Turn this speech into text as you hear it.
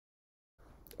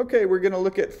Okay, we're going to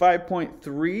look at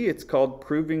 5.3. It's called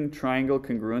Proving Triangle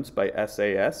Congruence by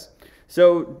SAS.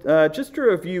 So just to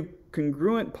review,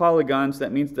 congruent polygons,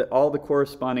 that means that all the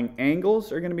corresponding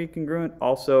angles are going to be congruent.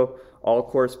 Also, all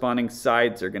corresponding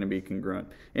sides are going to be congruent.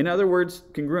 In other words,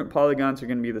 congruent polygons are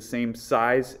going to be the same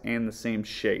size and the same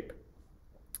shape.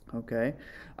 Okay,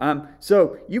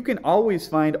 so you can always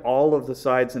find all of the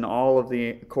sides and all of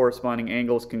the corresponding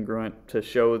angles congruent to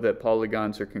show that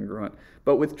polygons are congruent.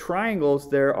 But with triangles,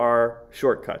 there are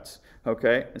shortcuts.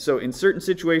 Okay, so in certain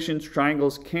situations,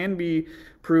 triangles can be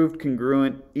proved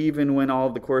congruent even when all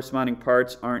of the corresponding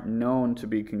parts aren't known to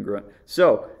be congruent.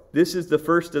 So this is the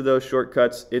first of those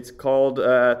shortcuts. It's called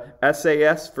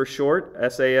SAS for short,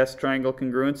 SAS triangle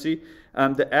congruency.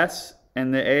 The S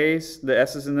and the A's, the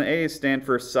S's and the A's stand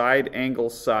for side, angle,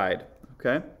 side.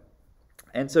 Okay?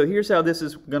 And so here's how this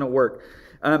is going to work.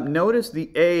 Notice the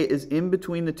A is in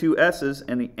between the two S's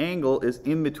and the angle is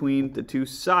in between the two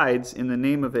sides in the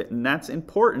name of it. And that's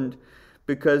important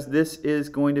because this is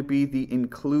going to be the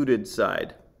included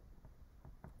side.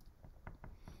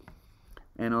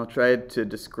 And I'll try to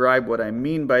describe what I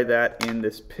mean by that in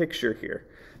this picture here.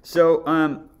 So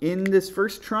in this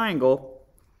first triangle,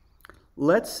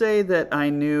 let's say that I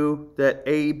knew that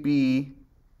AB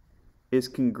is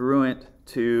congruent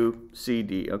to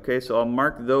CD. Okay, so I'll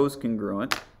mark those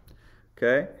congruent.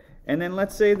 Okay, and then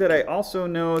let's say that I also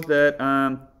know that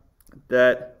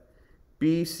that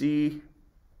BC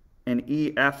and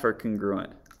EF are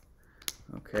congruent.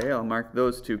 Okay, I'll mark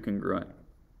those two congruent.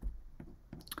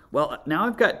 Well, now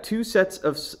I've got two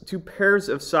pairs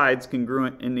of sides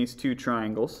congruent in these two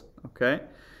triangles. Okay.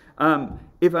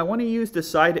 If I want to use the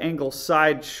side angle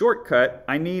side shortcut,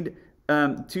 I need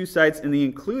two sides in the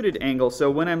included angle. So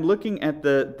when I'm looking at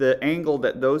the angle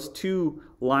that those two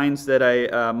lines that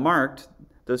I marked,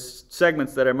 those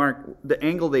segments that I marked, the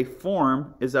angle they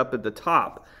form is up at the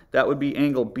top. That would be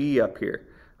angle B up here.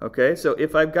 Okay, so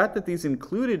if I've got that these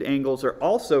included angles are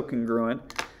also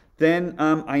congruent, then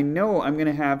I know I'm going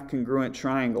to have congruent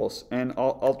triangles. And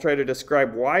I'll try to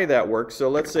describe why that works. So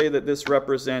let's say that this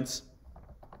represents,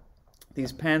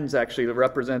 these pens actually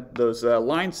represent those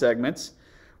line segments.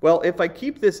 Well, if I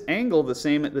keep this angle the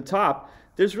same at the top,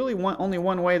 there's really only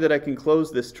one way that I can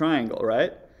close this triangle,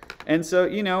 right? And so,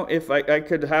 you know, if I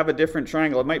could have a different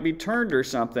triangle, it might be turned or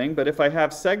something, but if I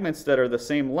have segments that are the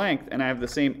same length and I have the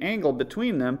same angle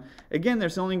between them, again,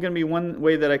 there's only going to be one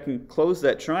way that I can close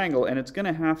that triangle, and it's going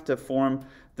to have to form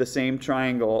the same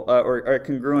triangle or a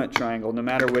congruent triangle, no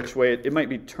matter which way. It might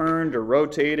be turned or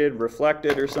rotated,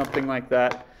 reflected, or something like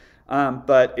that,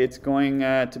 but it's going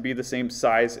to be the same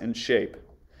size and shape.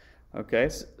 Okay,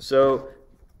 so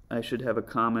I should have a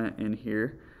comma in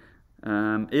here.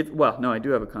 Well, no, I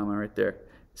do have a comma right there.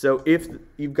 So if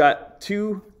you've got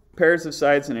two pairs of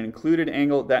sides and an included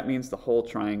angle, that means the whole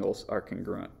triangles are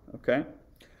congruent. Okay.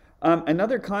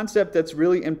 Another concept that's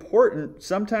really important,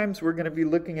 sometimes we're going to be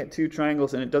looking at two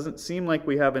triangles and it doesn't seem like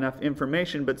we have enough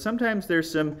information, but sometimes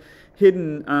there's some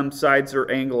hidden sides or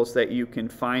angles that you can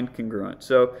find congruent.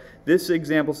 So this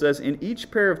example says, in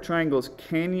each pair of triangles,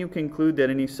 can you conclude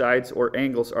that any sides or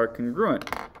angles are congruent?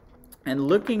 And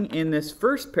looking in this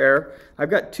first pair, I've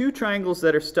got two triangles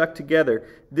that are stuck together.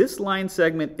 This line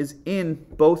segment is in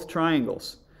both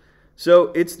triangles.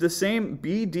 So it's the same.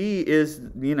 BD is,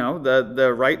 you know,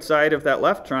 the right side of that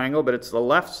left triangle, but it's the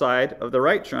left side of the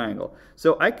right triangle.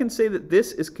 So I can say that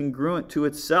this is congruent to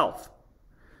itself.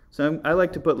 So I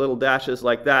like to put little dashes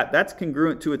like that. That's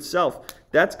congruent to itself.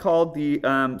 That's called the,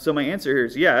 so my answer here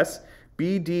is yes.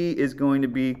 BD is going to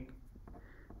be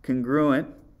congruent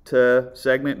to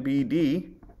segment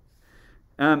BD.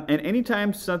 And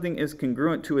anytime something is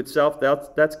congruent to itself,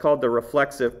 that's called the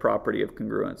reflexive property of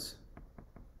congruence.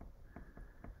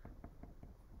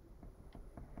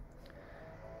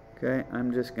 Okay,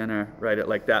 I'm just going to write it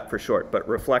like that for short, but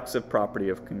reflexive property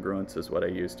of congruence is what I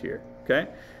used here. Okay,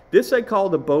 this I call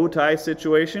the bow tie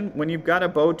situation. When you've got a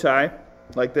bow tie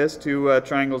like this, two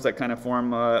triangles that kind of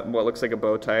form what looks like a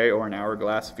bow tie or an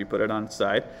hourglass if you put it on its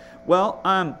side. Well,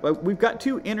 we've got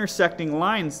two intersecting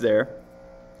lines there,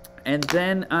 and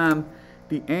then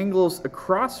the angles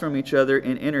across from each other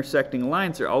in intersecting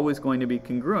lines are always going to be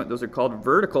congruent. Those are called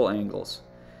vertical angles.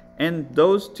 And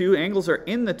those two angles are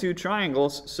in the two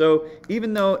triangles, so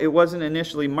even though it wasn't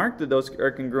initially marked that those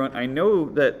are congruent, I know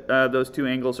that those two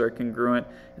angles are congruent.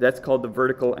 That's called the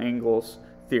vertical angles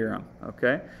theorem.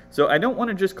 Okay, so I don't want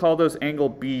to just call those angle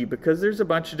B because there's a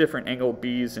bunch of different angle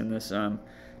B's in this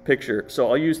picture. So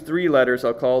I'll use three letters.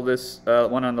 I'll call this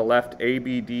one on the left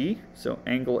ABD, so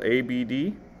angle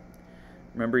ABD.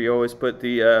 Remember, you always put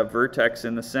the vertex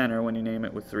in the center when you name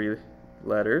it with three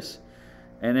letters.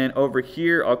 And then over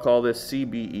here, I'll call this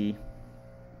CBE,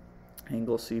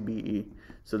 angle CBE.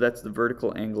 So that's the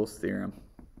vertical angles theorem.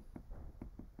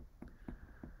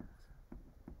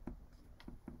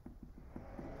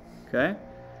 Okay.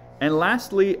 And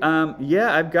lastly,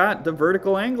 yeah, I've got the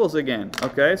vertical angles again.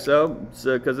 Okay, so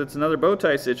because it's another bow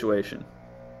tie situation.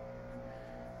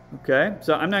 Okay,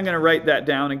 so I'm not going to write that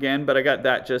down again, but I got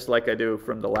that just like I do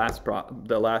from the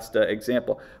last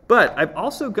example. But I've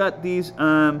also got these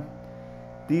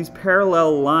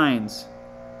parallel lines.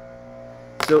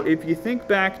 So if you think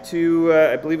back to,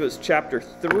 I believe it was chapter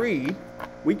 3,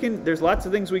 there's lots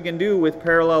of things we can do with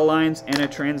parallel lines and a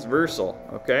transversal.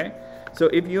 Okay, so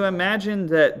if you imagine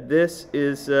that this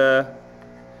is,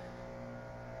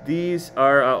 these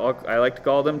are, I like to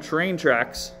call them train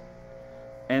tracks.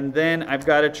 And then I've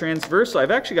got a transversal. I've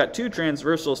actually got two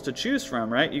transversals to choose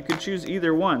from, right? You could choose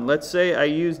either one. Let's say I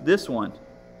use this one.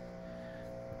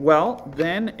 Well,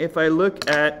 then if I look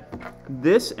at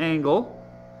this angle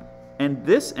and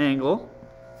this angle,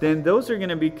 then those are going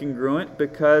to be congruent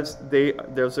because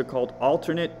those are called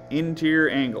alternate interior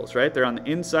angles, right? They're on the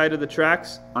inside of the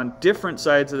tracks on different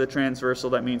sides of the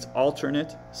transversal. That means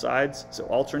alternate sides, so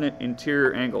alternate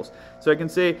interior angles. So I can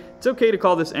say it's okay to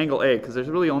call this angle A because there's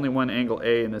really only one angle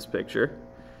A in this picture.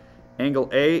 Angle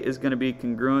A is going to be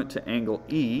congruent to angle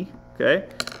E, okay?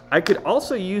 I could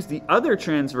also use the other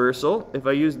transversal. If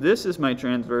I use this as my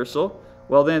transversal,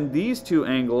 well then these two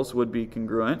angles would be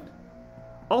congruent,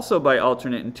 also by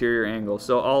alternate interior angles.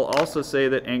 So I'll also say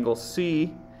that angle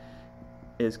C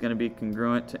is going to be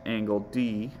congruent to angle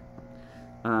D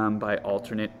by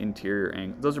alternate interior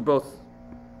angles. Those are both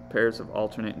pairs of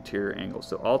alternate interior angles.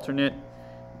 So alternate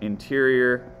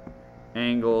interior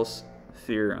angles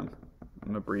theorem.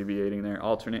 I'm abbreviating there.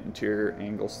 Alternate interior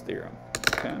angles theorem.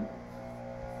 Okay.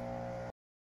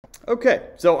 Okay,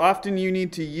 so often you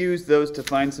need to use those to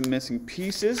find some missing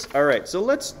pieces. All right, so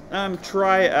let's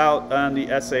try out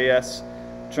the SAS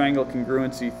triangle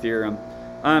congruency theorem.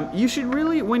 You should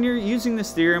really, when you're using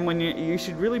this theorem, you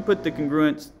should really put the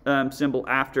congruent symbol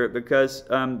after it because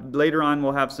later on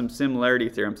we'll have some similarity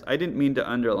theorems. I didn't mean to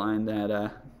underline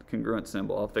that congruent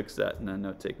symbol. I'll fix that in the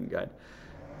note-taking guide.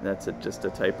 That's just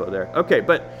a typo there. Okay,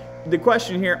 but the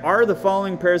question here, are the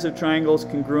following pairs of triangles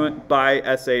congruent by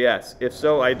SAS? If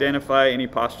so, identify any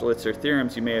postulates or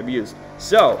theorems you may have used.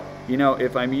 So, you know,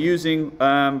 if I'm using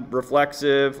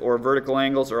reflexive or vertical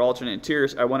angles or alternate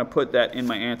interiors, I want to put that in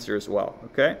my answer as well,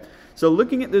 okay? So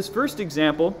looking at this first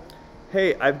example,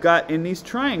 hey, I've got in these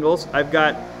triangles, I've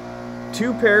got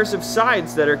two pairs of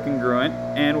sides that are congruent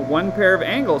and one pair of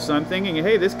angles. So I'm thinking,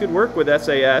 hey, this could work with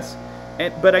SAS.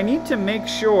 But I need to make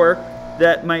sure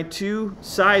that my two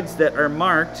sides that are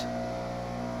marked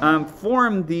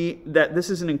form that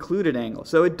this is an included angle.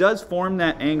 So it does form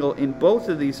that angle in both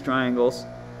of these triangles.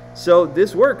 So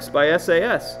this works by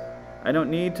SAS. I don't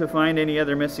need to find any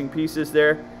other missing pieces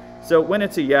there. So when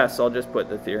it's a yes, I'll just put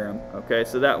the theorem. Okay,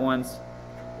 so that one's,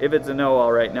 if it's a no,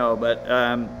 I'll write no. But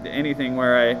anything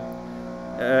where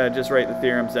I just write the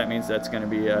theorems, that means that's going to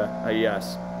be a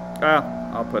yes.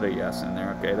 I'll put a yes in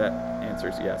there. Okay, that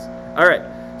answer's yes. All right,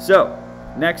 so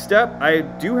next up, I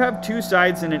do have two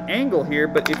sides and an angle here,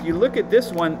 but if you look at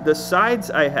this one, the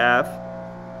sides I have,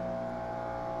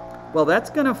 well, that's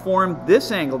going to form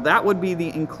this angle. That would be the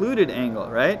included angle,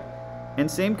 right? And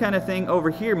same kind of thing over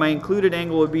here. My included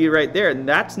angle would be right there, and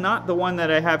that's not the one that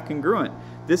I have congruent.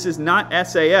 This is not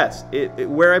SAS.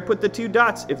 Where I put the two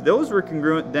dots, if those were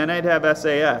congruent, then I'd have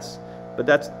SAS. But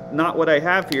that's not what I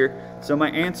have here, so my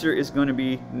answer is going to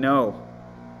be no.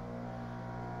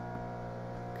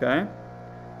 Okay.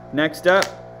 Next up,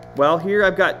 well, here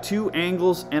I've got two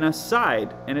angles and a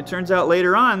side, and it turns out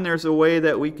later on there's a way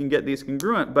that we can get these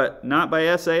congruent, but not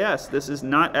by SAS. This is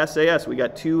not SAS. We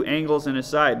got two angles and a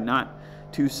side, not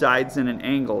two sides and an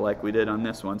angle like we did on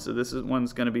this one. So this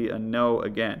one's going to be a no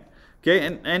again.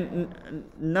 Okay, and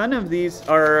none of these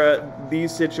are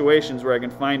these situations where I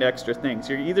can find extra things.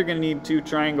 You're either going to need two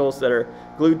triangles that are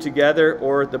glued together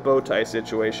or the bow tie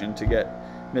situation to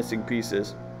get missing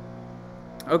pieces.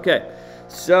 Okay,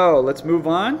 so let's move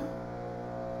on.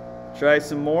 Try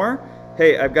some more.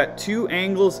 Hey, I've got two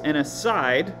angles and a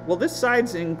side. Well, this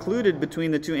side's included between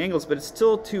the two angles, but it's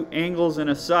still two angles and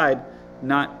a side,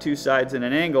 not two sides and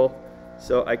an angle.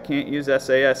 So I can't use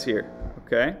SAS here,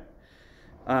 okay?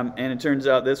 And it turns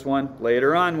out this one,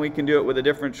 later on, we can do it with a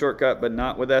different shortcut, but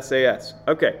not with SAS.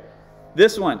 Okay,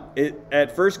 this one,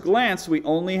 at first glance, we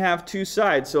only have two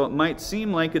sides, so it might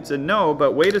seem like it's a no,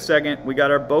 but wait a second, we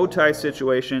got our bow tie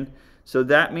situation, so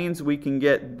that means we can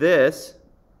get this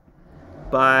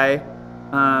by,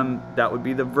 that would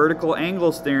be the vertical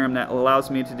angles theorem that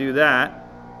allows me to do that.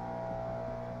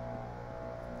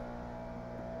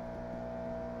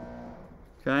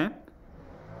 Okay?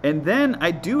 And then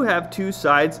I do have two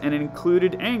sides and an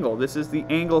included angle. This is the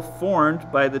angle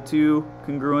formed by the two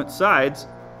congruent sides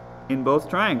in both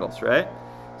triangles, right?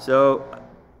 So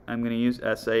I'm going to use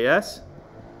SAS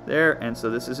there, and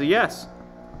so this is a yes.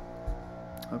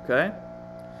 Okay?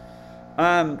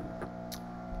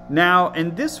 Now,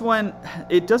 in this one,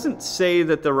 it doesn't say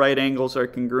that the right angles are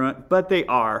congruent, but they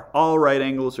are. All right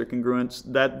angles are congruent.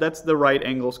 That's the right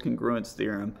angles congruence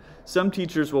theorem. Some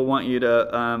teachers will want you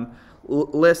to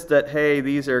list that, hey,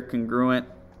 these are congruent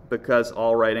because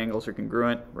all right angles are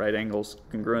congruent, right angles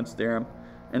congruence theorem.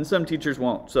 And some teachers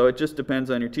won't, so it just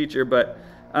depends on your teacher. But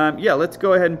yeah, let's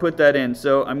go ahead and put that in.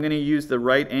 So I'm going to use the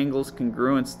right angles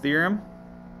congruence theorem.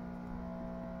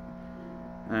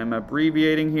 I'm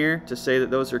abbreviating here to say that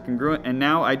those are congruent, and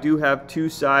now I do have two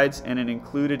sides and an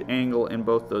included angle in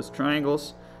both those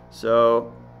triangles,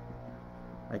 so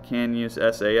I can use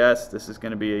SAS. This is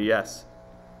going to be a yes.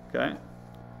 Okay?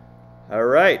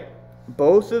 Alright,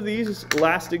 both of these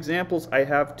last examples, I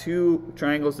have two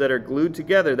triangles that are glued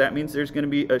together. That means there's going to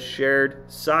be a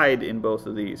shared side in both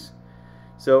of these.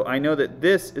 So I know that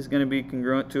this is going to be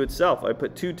congruent to itself. I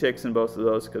put two ticks in both of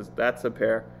those because that's a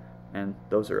pair and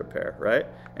those are a pair, right?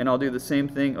 And I'll do the same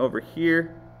thing over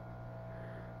here.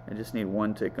 I just need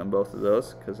one tick on both of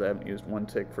those because I haven't used one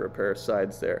tick for a pair of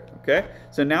sides there. Okay,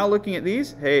 so now looking at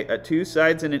these, hey, two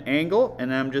sides and an angle,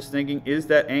 and I'm just thinking, is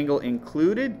that angle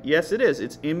included? Yes, it is.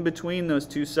 It's in between those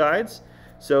two sides,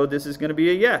 so this is going to be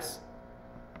a yes.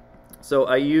 So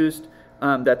I used,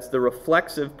 that's the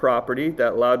reflexive property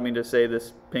that allowed me to say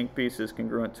this pink piece is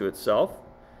congruent to itself.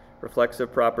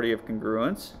 Reflexive property of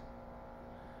congruence.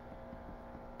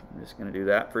 I'm just going to do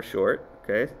that for short,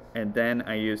 okay? And then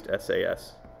I used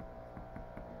SAS.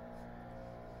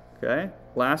 Okay,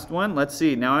 last one, let's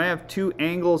see. Now I have two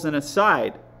angles and a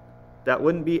side. That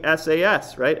wouldn't be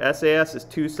SAS, right? SAS is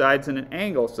two sides and an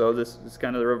angle, so this is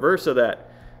kind of the reverse of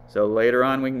that. So later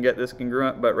on we can get this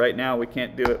congruent, but right now we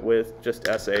can't do it with just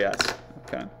SAS,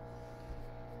 okay?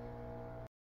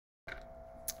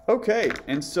 Okay,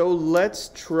 and so let's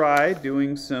try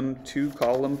doing some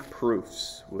two-column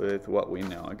proofs with what we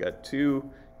know. I got two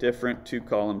different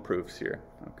two-column proofs here,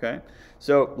 okay?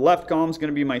 So left column is going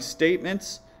to be my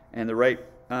statements, and the right,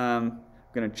 I'm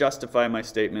going to justify my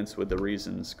statements with the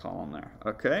reasons column there,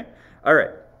 okay? All right,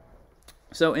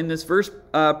 so in this first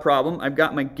problem, I've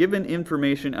got my given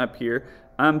information up here.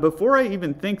 Before I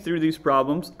even think through these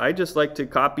problems, I just like to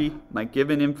copy my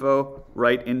given info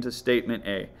right into statement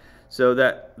A. So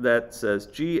that says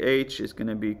GH is going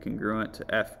to be congruent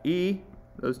to FE.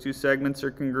 Those two segments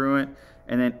are congruent.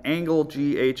 And then angle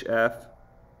GHF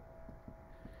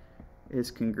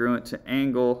is congruent to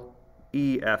angle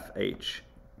EFH.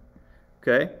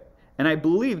 Okay? And I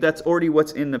believe that's already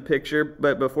what's in the picture,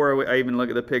 but before I even look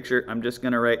at the picture, I'm just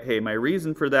going to write, hey, my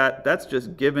reason for that, that's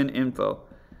just given info.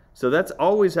 So that's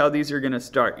always how these are going to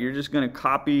start. You're just going to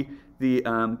copy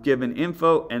the given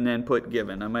info and then put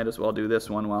given. I might as well do this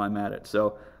one while I'm at it.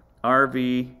 So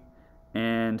RV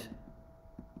and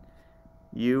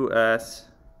US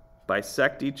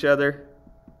bisect each other.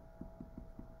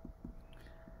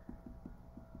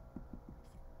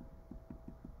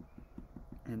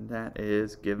 And that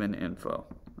is given info.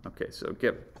 Okay, so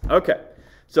given. Okay.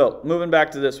 So moving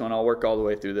back to this one, I'll work all the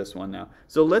way through this one now.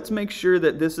 So let's make sure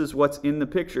that this is what's in the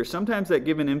picture. Sometimes that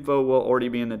given info will already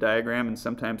be in the diagram and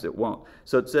sometimes it won't.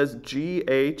 So it says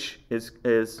GH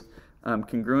is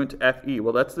congruent to FE.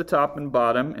 Well, that's the top and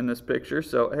bottom in this picture.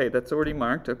 So hey, that's already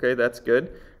marked. Okay, that's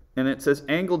good. And it says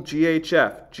angle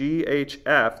GHF.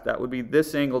 GHF, that would be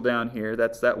this angle down here.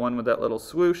 That's that one with that little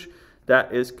swoosh.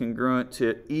 That is congruent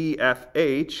to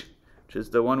EFH, which is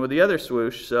the one with the other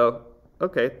swoosh. So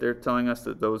okay, they're telling us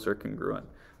that those are congruent.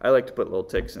 I like to put little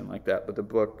ticks in like that, but the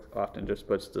book often just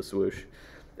puts the swoosh.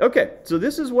 Okay, so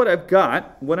this is what I've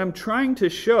got. What I'm trying to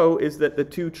show is that the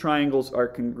two triangles are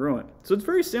congruent. So it's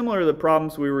very similar to the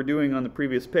problems we were doing on the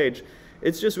previous page.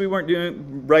 It's just we weren't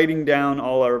writing down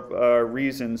all our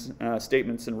reasons,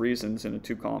 statements and reasons in a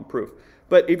two-column proof.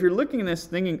 But if you're looking at this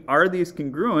thinking, are these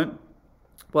congruent?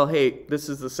 Well, hey, this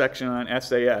is the section on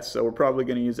SAS, so we're probably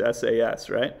going to use SAS,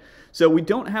 right? So we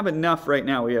don't have enough right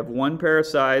now. We have one pair of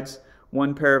sides,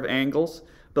 one pair of angles,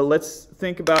 but let's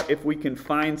think about if we can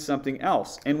find something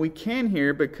else. And we can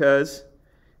here because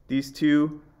these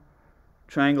two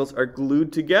triangles are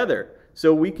glued together.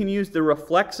 So we can use the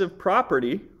reflexive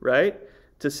property, right,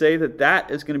 to say that that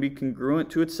is going to be congruent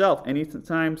to itself.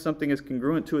 Anytime something is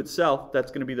congruent to itself,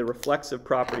 that's going to be the reflexive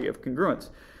property of congruence.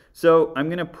 So I'm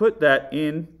going to put that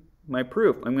in my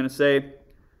proof. I'm going to say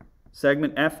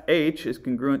segment FH is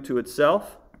congruent to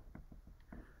itself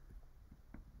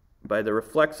by the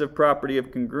reflexive property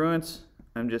of congruence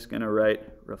I'm just going to write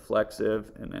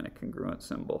reflexive and then a congruent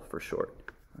symbol for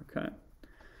short. Okay.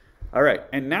 All right,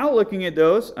 and now looking at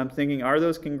those, I'm thinking, are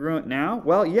those congruent now?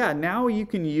 Well, yeah, now you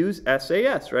can use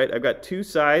SAS, right? I've got two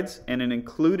sides and an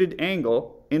included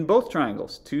angle in both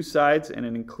triangles. Two sides and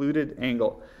an included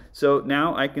angle. So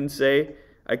now I can say,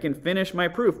 I can finish my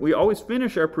proof. We always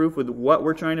finish our proof with what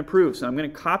we're trying to prove. So I'm going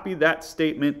to copy that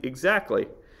statement exactly.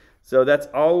 So that's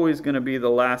always going to be the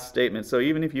last statement. So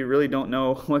even if you really don't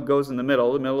know what goes in the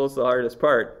middle is the hardest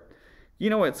part. You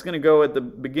know what's going to go at the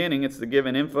beginning, it's the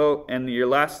given info, and your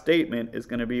last statement is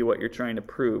going to be what you're trying to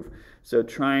prove. So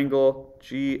triangle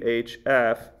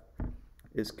GHF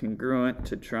is congruent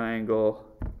to triangle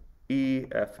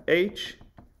EFH.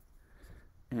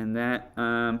 And that,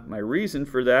 my reason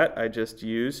for that, I just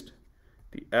used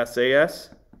the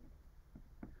SAS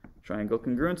triangle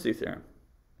congruency theorem.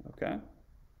 Okay.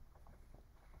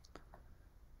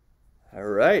 All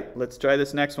right, let's try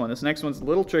this next one. This next one's a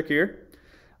little trickier.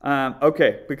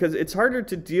 Okay, because it's harder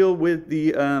to deal with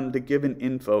the given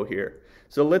info here.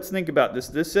 So let's think about this.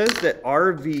 This says that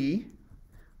RV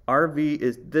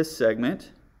is this segment,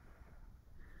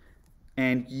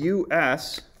 and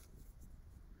US,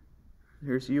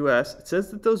 here's US, it says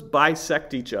that those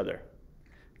bisect each other.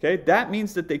 Okay, that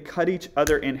means that they cut each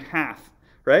other in half,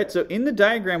 right? So in the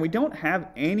diagram, we don't have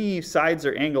any sides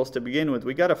or angles to begin with.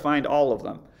 We got to find all of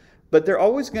them. But they're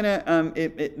always going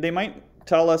to, they might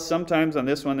tell us sometimes on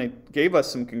this one they gave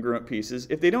us some congruent pieces.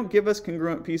 If they don't give us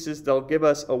congruent pieces, they'll give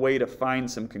us a way to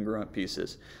find some congruent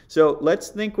pieces. So let's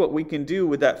think what we can do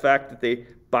with that fact that they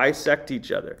bisect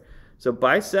each other. So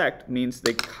bisect means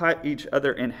they cut each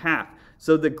other in half.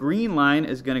 So the green line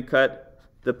is going to cut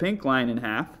the pink line in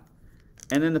half,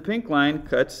 and then the pink line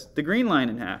cuts the green line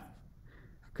in half.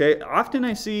 Okay, often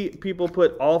I see people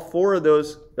put all four of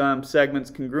those segments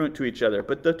congruent to each other,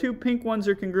 but the two pink ones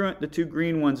are congruent, the two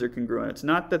green ones are congruent. It's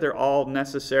not that they're all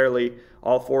necessarily,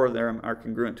 all four of them are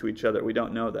congruent to each other. We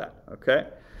don't know that, okay?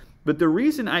 But the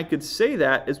reason I could say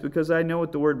that is because I know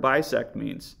what the word bisect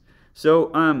means. So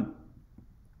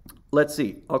let's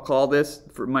see, I'll call this,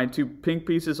 for my two pink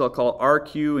pieces, I'll call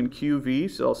RQ and QV.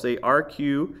 So I'll say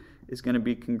RQ is going to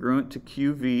be congruent to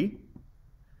QV.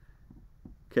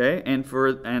 Okay,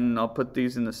 and I'll put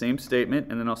these in the same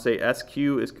statement, and then I'll say SQ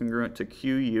is congruent to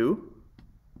QU.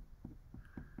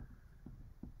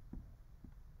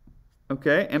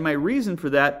 Okay, and my reason for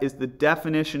that is the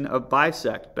definition of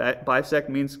bisect. Bisect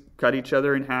means cut each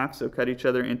other in half, so cut each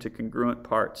other into congruent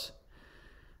parts.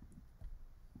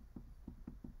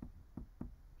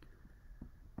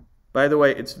 By the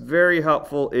way, it's very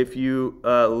helpful if you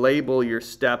label your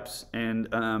steps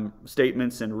and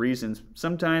statements and reasons.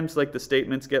 Sometimes, like, the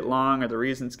statements get long or the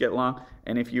reasons get long,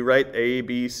 and if you write A,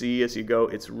 B, C as you go,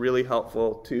 it's really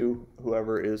helpful to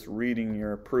whoever is reading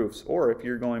your proofs, or if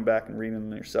you're going back and reading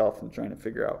them yourself and trying to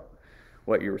figure out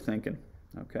what you were thinking.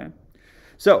 Okay.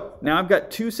 So now I've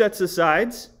got two sets of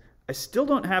sides. I still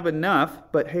don't have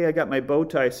enough, but hey, I got my bow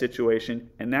tie situation,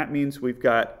 and that means we've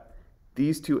got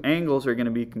these two angles are going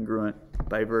to be congruent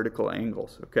by vertical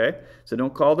angles, okay? So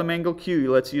don't call them angle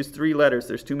Q. Let's use three letters.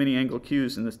 There's too many angle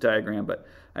Q's in this diagram, but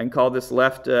I can call this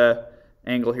left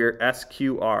angle here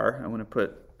SQR. I want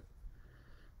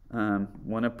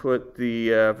to put the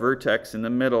vertex in the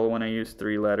middle when I use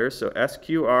three letters. So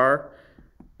SQR,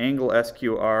 angle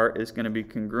SQR is going to be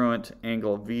congruent to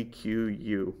angle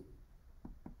VQU.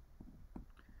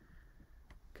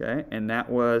 Okay, and that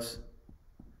was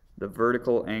the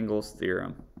vertical angles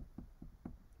theorem.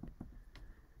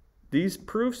 These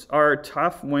proofs are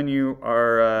tough when you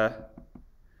are,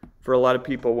 for a lot of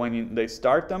people when they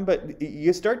start them, but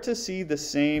you start to see the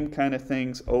same kind of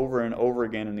things over and over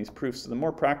again in these proofs. So the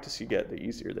more practice you get, the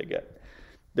easier they get.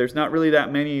 There's not really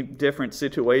that many different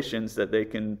situations that they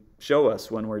can show us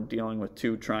when we're dealing with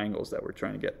two triangles that we're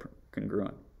trying to get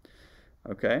congruent.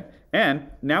 Okay,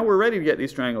 and now we're ready to get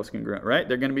these triangles congruent, right?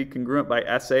 They're going to be congruent by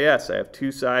SAS. I have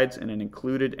two sides and an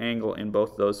included angle in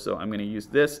both those, so I'm going to use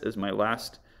this as my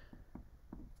last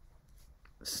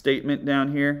statement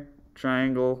down here.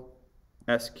 Triangle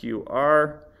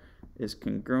SQR is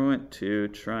congruent to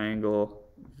triangle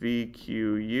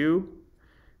VQU,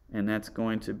 and that's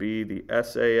going to be the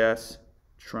SAS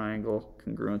triangle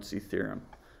congruency theorem.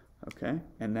 Okay,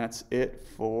 and that's it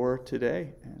for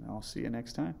today, and I'll see you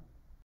next time.